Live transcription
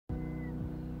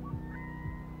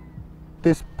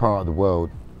This part of the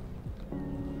world,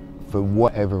 for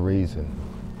whatever reason,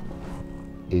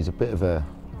 is a bit of a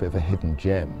hidden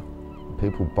gem.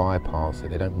 People bypass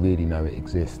it, they don't really know it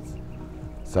exists.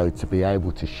 So to be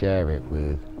able to share it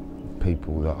with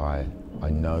people that I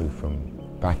know from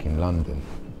back in London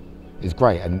is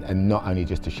great, and not only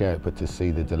just to share it, but to see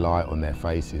the delight on their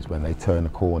faces when they turn a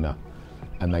corner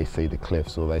and they see the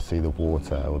cliffs, or they see the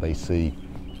water, or they see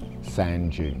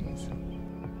sand dunes.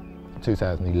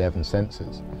 2011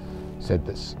 census said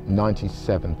that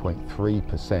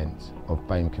 97.3% of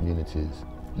BAME communities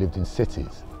lived in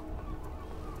cities.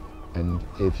 And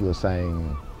if you're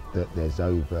saying that there's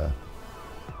over,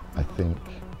 I think,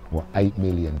 8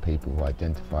 million people who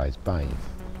identify as BAME,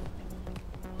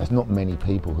 there's not many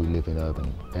people who live in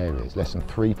urban areas. Less than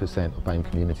 3% of BAME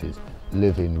communities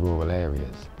live in rural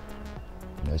areas.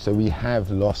 You know, so we have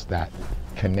lost that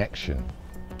connection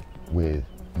with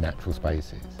natural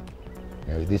spaces.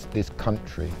 You know, this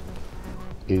country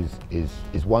is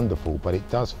wonderful, but it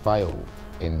does fail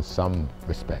in some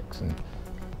respects,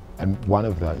 and one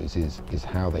of those is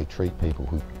how they treat people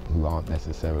who aren't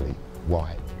necessarily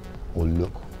white or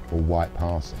look or white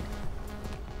passing.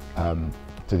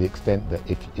 To the extent that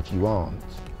if you aren't,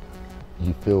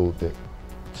 you feel that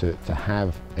to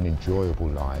have an enjoyable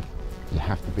life, you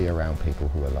have to be around people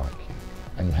who are like you,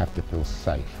 and you have to feel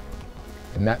safe.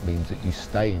 And that means that you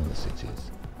stay in the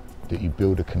cities, that you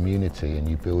build a community and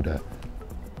you build a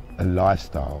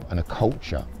lifestyle and a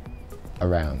culture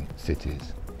around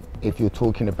cities. If you're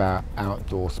talking about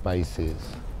outdoor spaces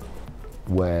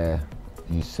where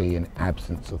you see an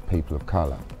absence of people of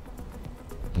colour,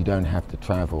 you don't have to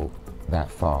travel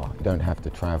that far. You don't have to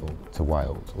travel to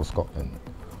Wales or Scotland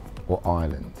or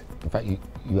Ireland. In fact, you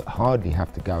hardly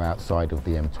have to go outside of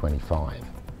the M25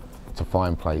 to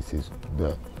find places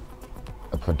that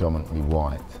are predominantly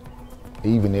white,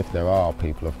 even if there are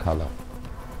people of colour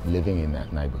living in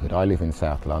that neighbourhood. I live in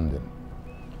South London,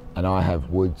 and I have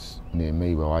woods near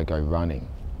me where I go running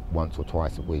once or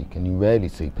twice a week, and you rarely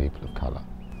see people of colour.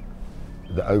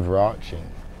 The overarching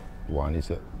one is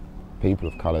that people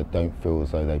of colour don't feel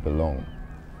as though they belong,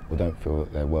 or don't feel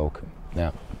that they're welcome.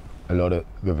 Now, a lot of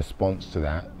the response to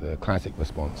that, the classic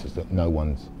response, is that no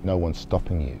one's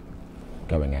stopping you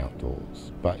going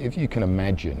outdoors. But if you can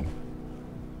imagine,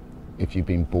 if you've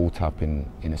been brought up in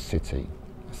a city,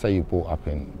 say you're brought up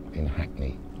in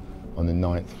Hackney, on the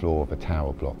 9th floor of a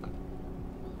tower block,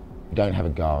 you don't have a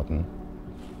garden,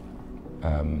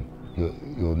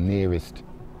 your nearest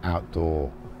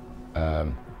outdoor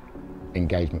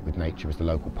engagement with nature is the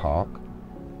local park,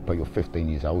 but you're 15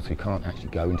 years old, so you can't actually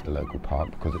go into the local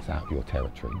park because it's out of your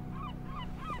territory.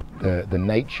 The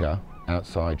nature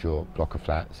outside your block of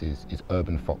flats is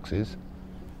urban foxes,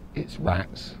 it's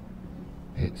rats,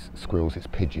 it's squirrels, it's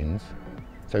pigeons,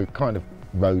 so kind of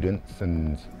rodents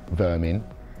and vermin.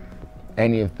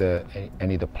 Any of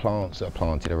the plants that are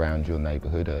planted around your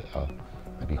neighbourhood are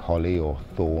maybe holly or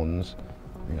thorns,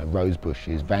 you know, rose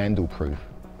bushes, vandal-proof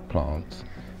plants.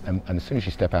 And as soon as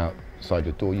you step outside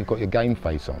your door, you've got your game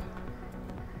face on.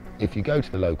 If you go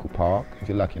to the local park, if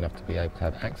you're lucky enough to be able to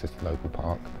have access to the local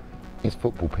park, it's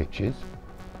football pitches.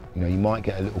 You know, you might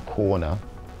get a little corner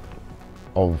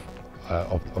of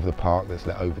the park that's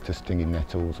let over to stinging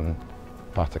nettles and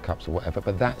buttercups or whatever,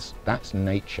 but that's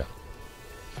nature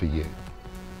for you.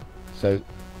 So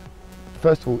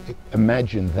first of all,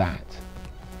 imagine that,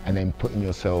 and then putting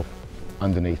yourself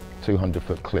underneath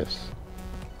 200-foot cliffs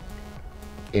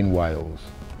in Wales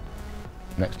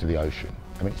next to the ocean.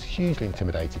 I mean, it's hugely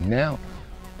intimidating. Now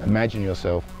imagine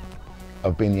yourself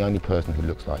of being the only person who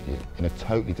looks like you in a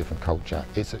totally different culture.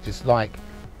 It's like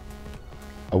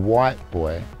a white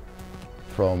boy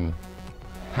from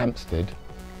Hampstead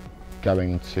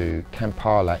going to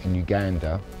Kampala in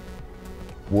Uganda,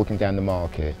 walking down the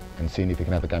market and seeing if he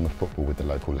can have a game of football with the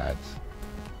local lads.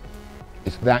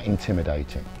 It's that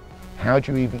intimidating. How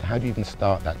do you even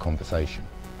start that conversation?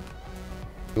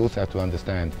 You also have to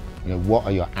understand, you know, what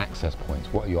are your access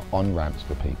points? What are your on-ramps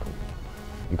for people?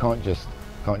 You can't just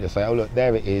say, oh look,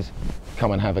 there it is,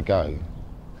 come and have a go.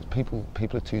 People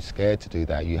are too scared to do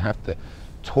that. You have to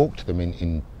talk to them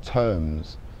in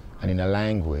terms and in a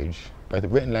language, both a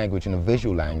written language and a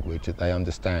visual language that they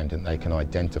understand and they can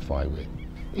identify with.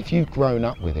 If you've grown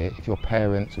up with it, if your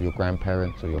parents or your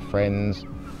grandparents or your friends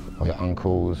or your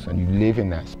uncles, and you live in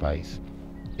that space,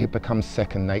 it becomes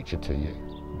second nature to you.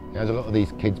 There's a lot of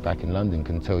these kids back in London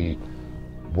can tell you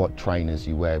what trainers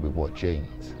you wear with what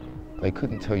jeans. They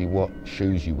couldn't tell you what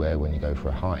shoes you wear when you go for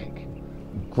a hike.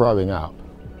 Growing up,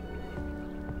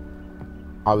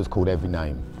 I was called every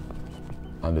name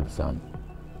under the sun.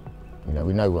 You know,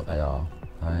 we know what they are,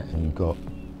 right? And you've got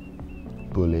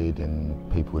bullied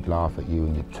and people would laugh at you,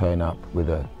 and you'd turn up with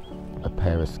a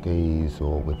pair of skis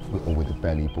or with a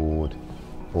belly board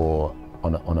or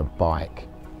on a bike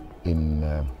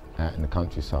out in the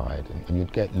countryside, and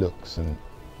you'd get looks, and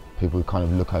people would kind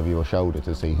of look over your shoulder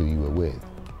to see who you were with,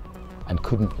 and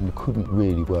couldn't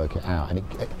really work it out. And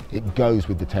it goes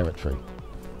with the territory,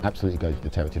 absolutely goes with the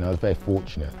territory. And I was very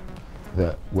fortunate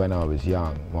that when I was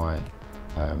young,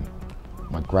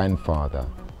 my grandfather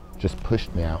just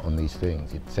pushed me out on these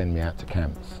things. He'd send me out to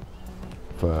camps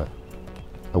for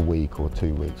a week or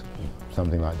 2 weeks,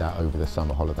 something like that, over the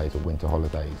summer holidays or winter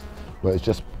holidays, where it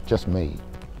was just me.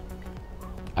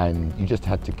 And you just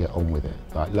had to get on with it,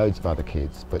 like loads of other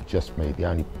kids, but just me, the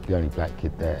only black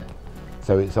kid there.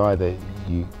 So it's either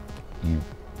you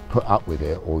put up with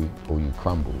it or you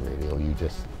crumble, really, or you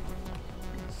just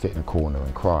sit in a corner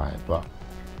and cry. But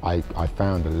I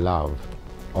found a love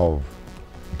of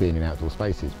being in outdoor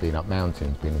spaces, being up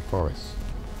mountains, being in forests,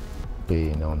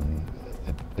 being on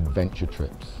adventure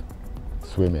trips,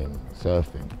 swimming,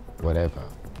 surfing, whatever.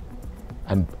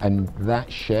 And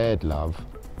that shared love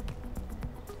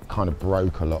kind of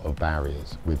broke a lot of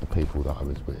barriers with the people that I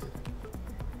was with.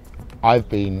 I've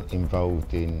been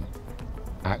involved in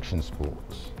action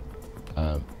sports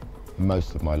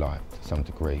most of my life to some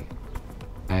degree,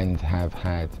 and have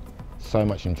had so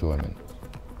much enjoyment,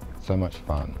 so much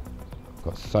fun,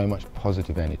 got so much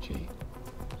positive energy.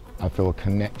 I feel a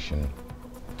connection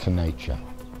to nature.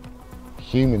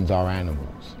 Humans are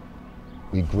animals.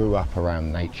 We grew up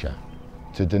around nature.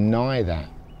 To deny that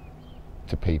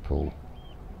to people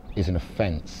is an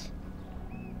offence.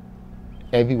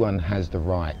 Everyone has the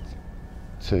right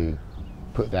to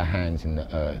put their hands in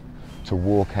the earth, to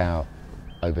walk out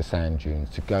over sand dunes,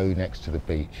 to go next to the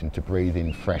beach and to breathe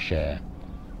in fresh air,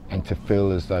 and to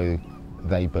feel as though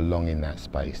they belong in that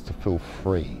space, to feel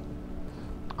free.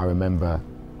 I remember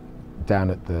down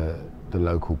at the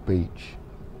local beach,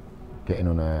 getting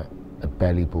on a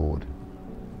belly board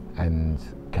and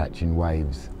catching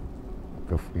waves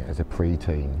as a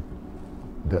pre-teen,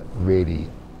 that really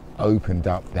opened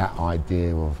up that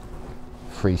idea of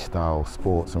freestyle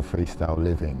sports and freestyle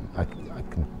living. I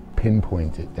can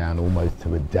pinpoint it down almost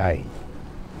to a day,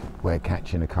 where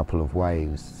catching a couple of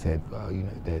waves said, well, you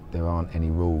know, there aren't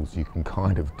any rules. You can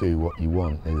kind of do what you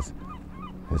want. There's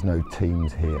no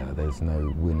teams here. There's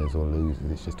no winners or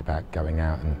losers. It's just about going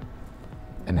out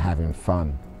and having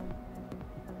fun.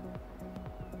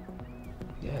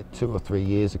 Yeah, 2 or 3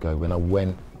 years ago, when I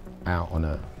went out on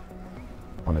a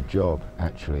job,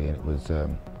 actually, and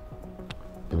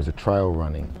it was a trail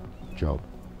running job,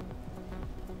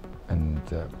 and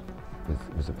it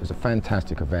was a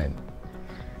fantastic event.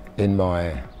 In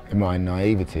my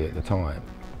naivety at the time,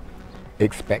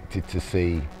 expected to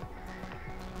see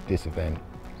this event,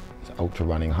 this ultra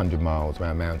running 100 miles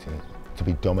around mountains, to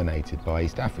be dominated by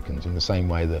East Africans in the same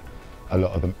way that a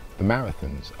lot of the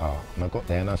marathons are. And I got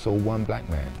there and I saw one black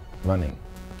man running,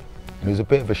 and it was a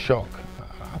bit of a shock.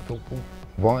 I thought, well,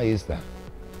 why is that?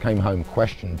 Came home,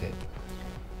 questioned it,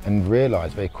 and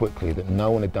realised very quickly that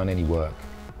no one had done any work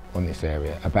on this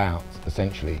area about,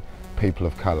 essentially, people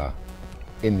of colour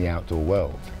in the outdoor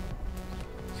world.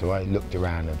 So I looked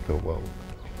around and thought, well,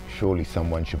 surely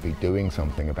someone should be doing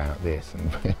something about this,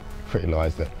 and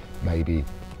realised that maybe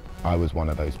I was one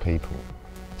of those people.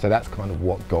 So that's kind of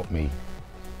what got me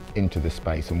into the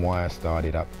space, and why I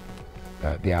started up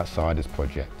the Outsiders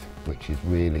Project, which is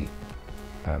really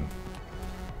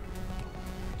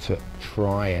to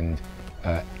try and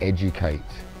educate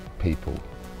people,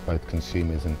 both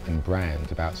consumers and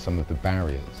brands, about some of the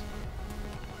barriers,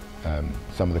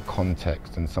 some of the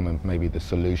context, and some of maybe the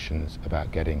solutions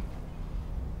about getting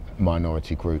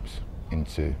minority groups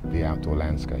into the outdoor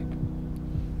landscape.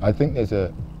 I think there's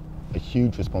a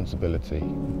huge responsibility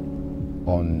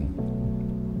on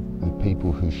the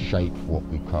people who shape what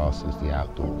we class as the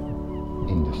outdoor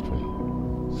industry.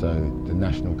 So the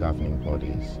national governing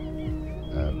bodies,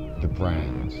 the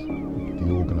brands,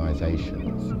 the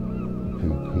organisations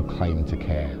who claim to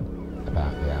care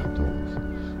about the outdoors.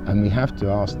 And we have to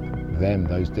ask them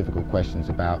those difficult questions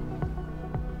about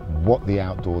what the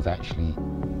outdoors actually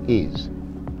is,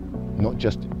 not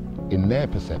just in their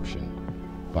perception,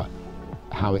 but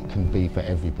how it can be for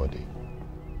everybody.